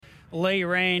Leigh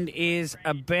Rand is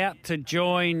about to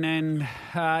join, and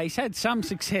he's had some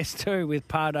success too with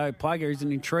Pardo Plugger. He's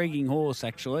an intriguing horse,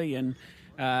 actually, and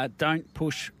Don't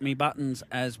Push Me Buttons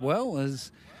as well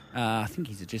as I think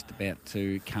he's just about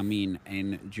to come in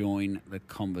and join the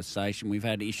conversation. We've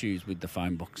had issues with the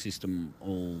phone box system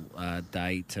all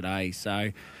day today.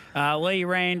 So Leigh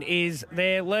Rand is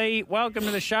there. Leigh, welcome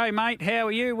to the show, mate. How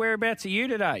are you? Whereabouts are you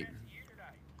today?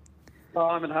 Oh,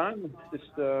 I'm at home.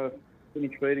 Just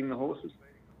finished feeding the horses.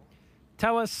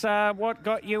 Tell us what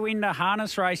got you into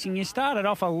harness racing. You started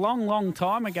off a long, long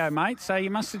time ago, mate, so you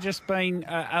must have just been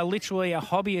literally a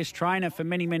hobbyist trainer for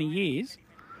many, many years.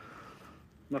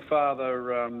 My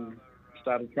father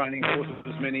started training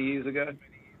horses many years ago.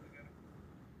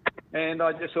 And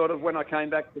I just sort of, when I came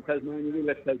back to Tasmania, we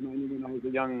left Tasmania when I was a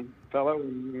young fellow,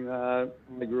 and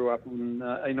I grew up in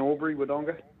Albury,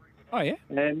 Wodonga. Oh, yeah?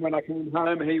 And when I came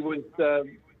home, he was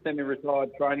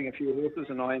semi-retired training a few horses,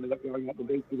 and I ended up going up the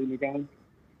beach with him again.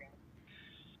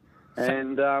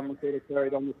 And sort of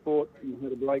carried on the sport and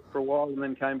had a break for a while and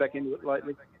then came back into it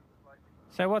lately.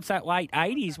 So what's that, late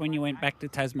 80s when you went back to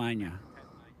Tasmania?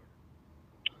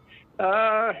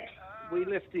 We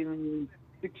left in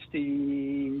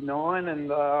 69,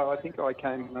 and I think I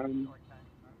came home.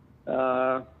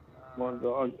 I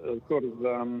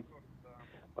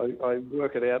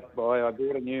work it out by, I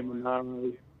bought a new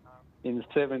Monaro in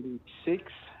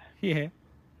 76. Yeah.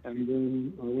 And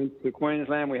then I went to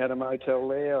Queensland. We had a motel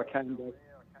there. I came back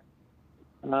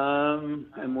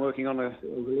and working on a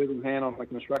living hand on a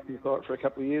construction site for a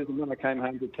couple of years. And when I came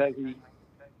home to Tassie,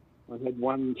 I had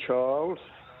one child.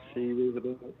 She was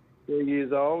about 3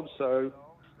 years old, so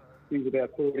she was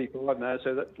about 45 now.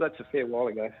 So that's a fair while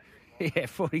ago. Yeah,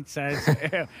 40, so it's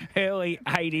early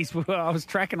 80s. Well, I was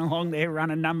tracking along there,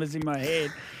 running numbers in my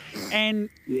head. And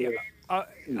yeah.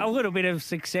 A little bit of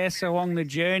success along the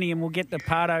journey, and we'll get the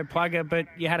Pardo Plugger, but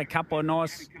you had a couple of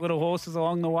nice little horses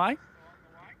along the way?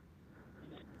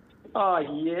 Oh,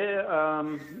 yeah.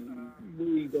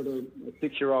 We got a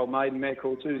 6-year-old maiden mare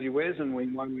called Susie Wes, and we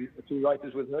won 2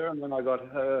 races with her, and then I got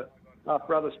her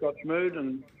half-brother, Scott Schmood,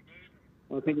 and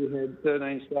I think he had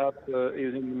 13 starts. He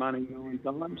was in the money 9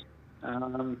 times.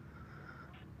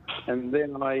 And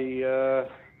then I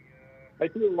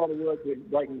did a lot of work with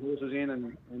breaking horses in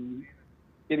and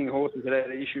getting horses that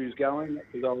had issues going,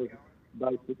 because I was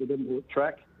based at the Edinburgh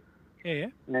track. Yeah.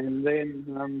 And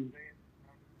then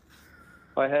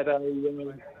I had a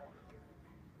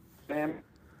family,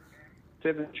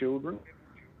 7 children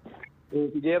all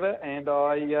together, and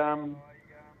I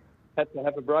had to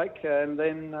have a break. And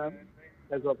then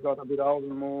as I've got a bit older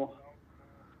and more,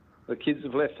 the kids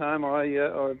have left home, I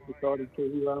decided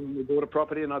to, we bought a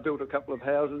property and I built a couple of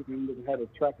houses and we had a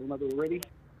track on it already.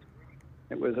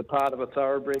 It was a part of a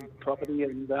thoroughbred property,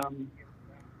 and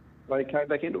I came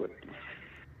back into it.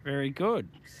 Very good.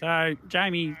 So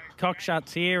Jamie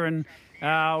Cockshut's here, and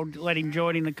I'll let him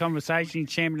join in the conversation. He's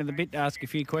champion of the bit to ask a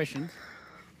few questions.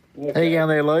 Okay. How you going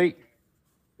there, Leigh?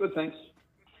 Good, thanks.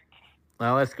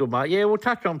 No, that's good, mate. Yeah, we'll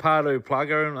touch on Pardo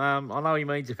Plugger, and I know he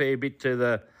means a fair bit to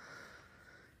the,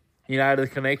 to the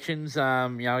connections. He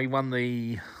won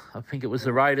I think it was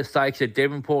the Raider Stakes at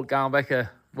Devonport going back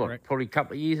probably a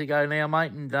couple of years ago now,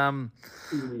 mate. And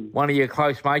one of your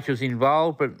close mates was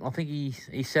involved, but I think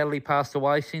he sadly passed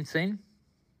away since then.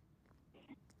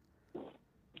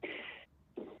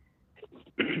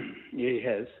 Yeah, he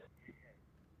has.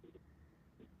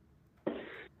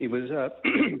 He was a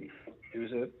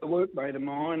workmate of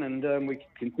mine, and we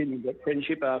continued that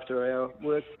friendship after our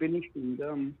work finished.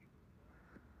 And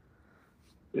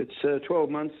it's 12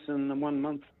 months and 1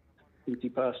 month since he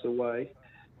passed away.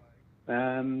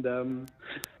 And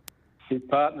his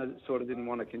partner sort of didn't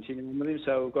want to continue on with him,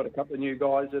 so we've got a couple of new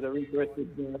guys that are interested,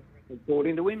 have bought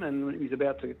into him, and he's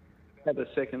about to have a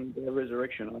second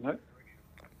resurrection, I hope.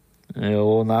 Yeah,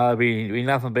 well, no, it'd be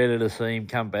nothing better to see him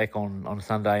come back on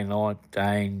Sunday night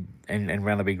and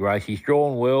run a big race. He's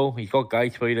drawn well. He's got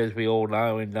gate speed, as we all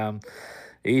know, and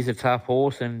he's a tough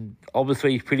horse, and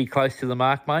obviously he's pretty close to the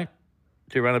mark, mate,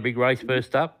 to run a big race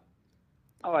first up.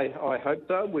 I hope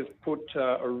so. We've put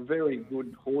a very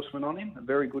good horseman on him, a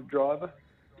very good driver,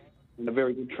 and a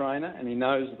very good trainer, and he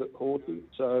knows the horses.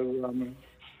 So,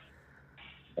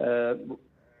 I've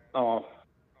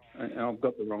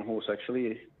got the wrong horse,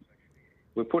 actually.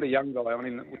 We put a young guy on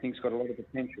him that we think's got a lot of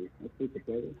potential.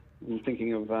 I'm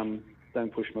thinking of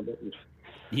Don't Push My Buttons.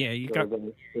 Yeah, you got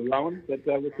the Rowan. But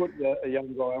we put a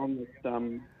young guy on that's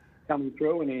coming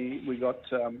through, and we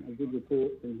got a good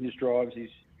report from his drives.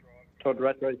 Todd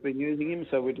Rattray's been using him,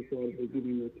 so we decided to give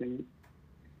him a chance.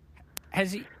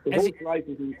 Has he? The horse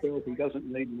races himself. He doesn't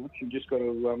need much. You just got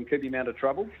to keep him out of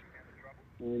trouble.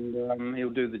 and he'll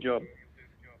do the job.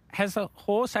 Has the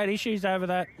horse had issues over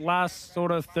that last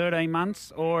sort of 13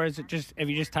 months, or is it just have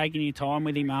you just taken your time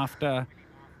with him after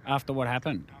what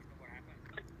happened?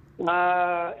 He's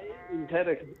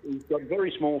got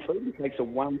very small feet. He takes a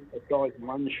size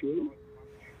 1 shoe.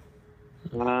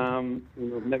 And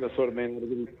I've never sort of been able to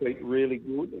get his feet really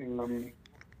good.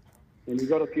 And he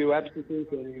got a few abscesses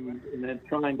and had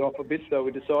trained off a bit, so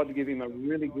we decided to give him a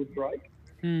really good break.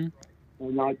 Mm.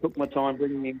 And I took my time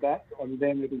bringing him back, and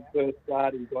then with his first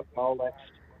start, he got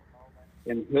poleaxed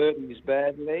and hurt his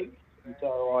bad leg, and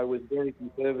so I was very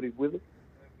conservative with it.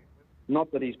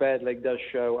 Not that his bad leg does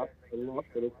show up a lot,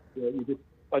 but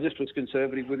I just was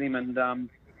conservative with him, and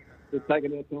we've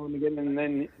taken our time again. And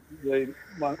then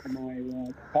my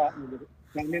partner that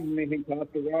came in and he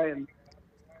passed away, and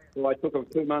so I took a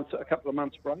couple of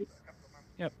months break.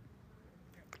 Yep.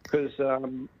 Because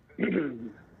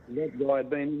that guy had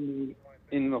been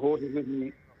in the horses with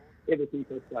me ever since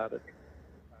I started.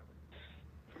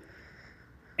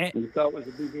 And so it was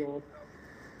a big loss.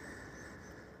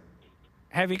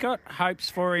 Have you got hopes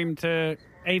for him to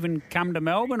even come to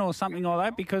Melbourne or something like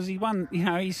that? Because he won,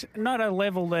 he's not a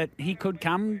level that he could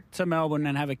come to Melbourne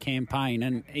and have a campaign.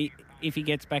 And if he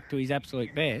gets back to his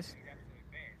absolute best.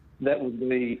 That would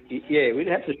be, we'd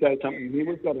have to show something here.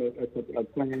 We've got a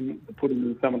plan to put him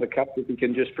in some of the cups if he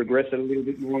can just progress it a little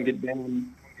bit more and get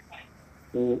down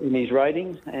in his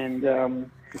ratings. And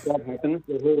if that happens,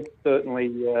 the horse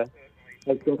certainly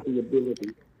has got the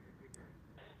ability.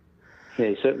 Yeah,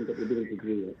 he's certainly got the ability to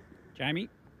do that. Jamie?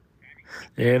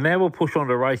 Yeah, now we'll push on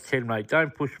to race 10, mate.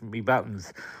 Don't push me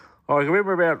buttons. I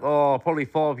remember about, probably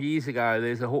 5 years ago,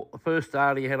 there's a first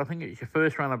starter you had, I think it was your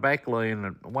first runner back, Leigh,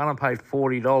 and one I paid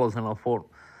 $40, and I thought,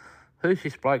 who's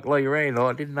this bloke, Leigh Rand?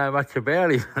 I didn't know much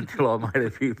about him until I made a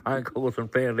few phone calls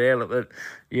and found out that,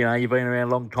 you've been around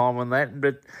a long time on that.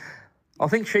 But I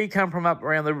think she come from up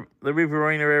around the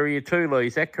Riverina area too, Leigh.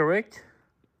 Is that correct?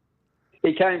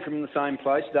 He came from the same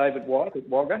place, David White at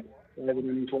Wagga, David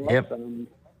and his wife. Yep.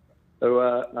 Who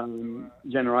are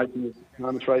generation of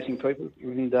harness racing people.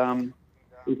 And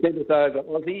he sent us over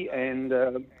Aussie, and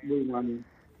we won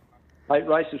 8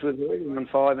 races with her. We won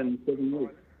 5 in 7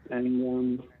 weeks.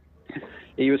 And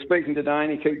he was speaking to Dane.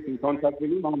 He keeps in contact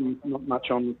with him. I'm not much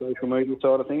on the social media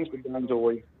side of things, but Dane's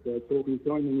always talking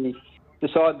to him. And he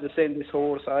decided to send this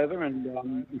horse over,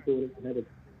 and he thought it had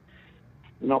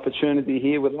an opportunity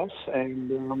here with us. And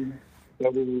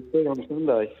so we will see on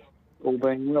Sunday, all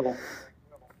being well.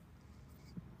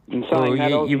 And saying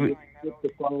that, Aussie gets the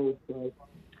foal, so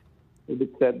a bit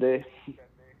sad there.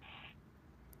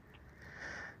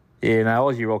 Yeah, no,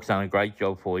 Aussie Rock's done a great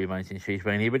job for you, mate, since she's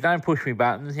been here. But don't push me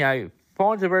buttons.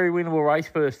 Finds a very winnable race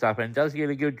first up and does get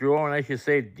a good draw. And as you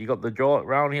said, you got the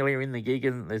Rowan Hill here in the gig,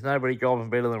 and there's nobody driving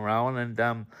better than Rowan.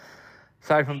 And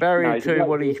so from barrier 2,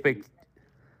 what do you expect?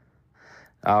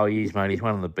 Oh, he is, mate. He's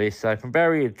one of the best. So from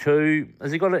barrier 2,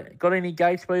 has he got any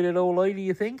gate speed at all, Leigh, do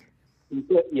you think?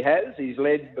 He has. He's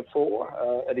led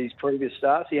before at his previous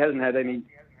starts. He hasn't had any.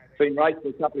 Been raced for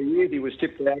a couple of years. He was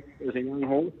tipped out as a young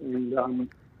horse, and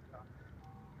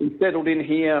he settled in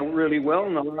here really well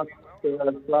in the last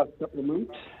couple of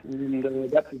months, and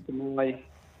adapted to my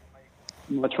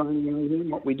training and everything,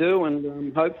 what we do,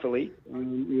 and hopefully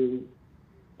he'll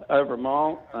over a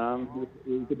mile.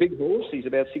 He's a big horse. He's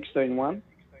about 16-1.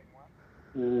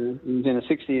 He's in a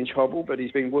 60-inch hobble, but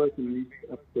he's been working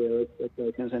up to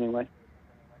expectations anyway.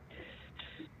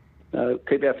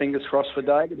 Keep our fingers crossed for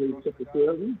David, who's just a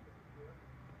servant.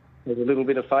 There's a little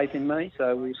bit of faith in me,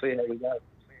 so we'll see how we go.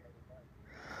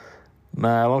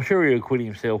 No, I'm sure he'll acquit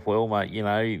himself well, mate.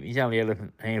 He's only had a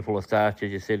handful of starts,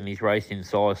 as you said, and he's raced in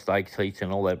size stakes heats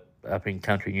and all that up in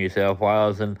country New South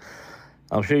Wales, and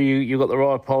I'm sure you got the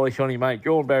right polish on him, mate.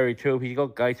 Drawn barrier 2, if he's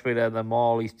got gate speed out of the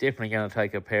mile, he's definitely going to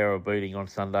take a power of beating on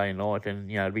Sunday night,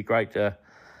 and it'd be great for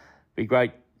you,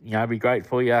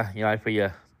 for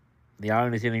your the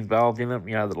owners involved in it.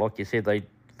 That, like you said,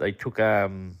 they took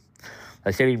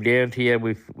they set him down to you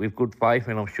with good faith,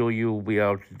 and I'm sure you'll be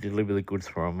able to deliver the goods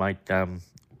for him, mate.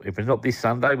 If it's not this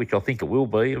Sunday, which I think it will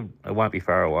be, it won't be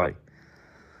far away.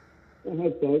 I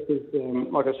hope so,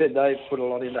 because, like I said, Dave put a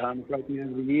lot into harness racing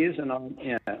over the years, and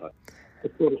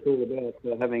it's what it's all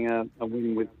about, having a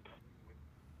win with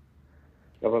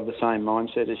of the same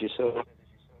mindset as yourself.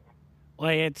 Well,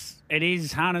 it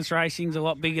is harness racing's a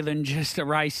lot bigger than just a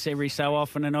race every so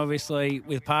often, and obviously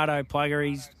with Pardo Plugger,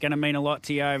 he's going to mean a lot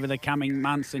to you over the coming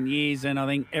months and years, and I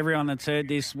think everyone that's heard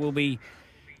this will be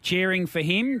cheering for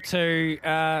him to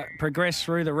progress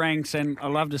through the ranks, and I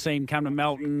love to see him come to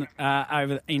Melton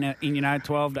over in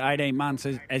 12 to 18 months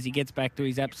as he gets back to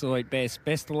his absolute best.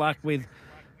 Best of luck with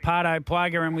Pardo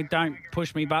Plugger and with Don't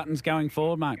Push Me Buttons going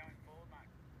forward, mate.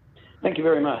 Thank you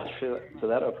very much for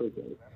that. I appreciate it.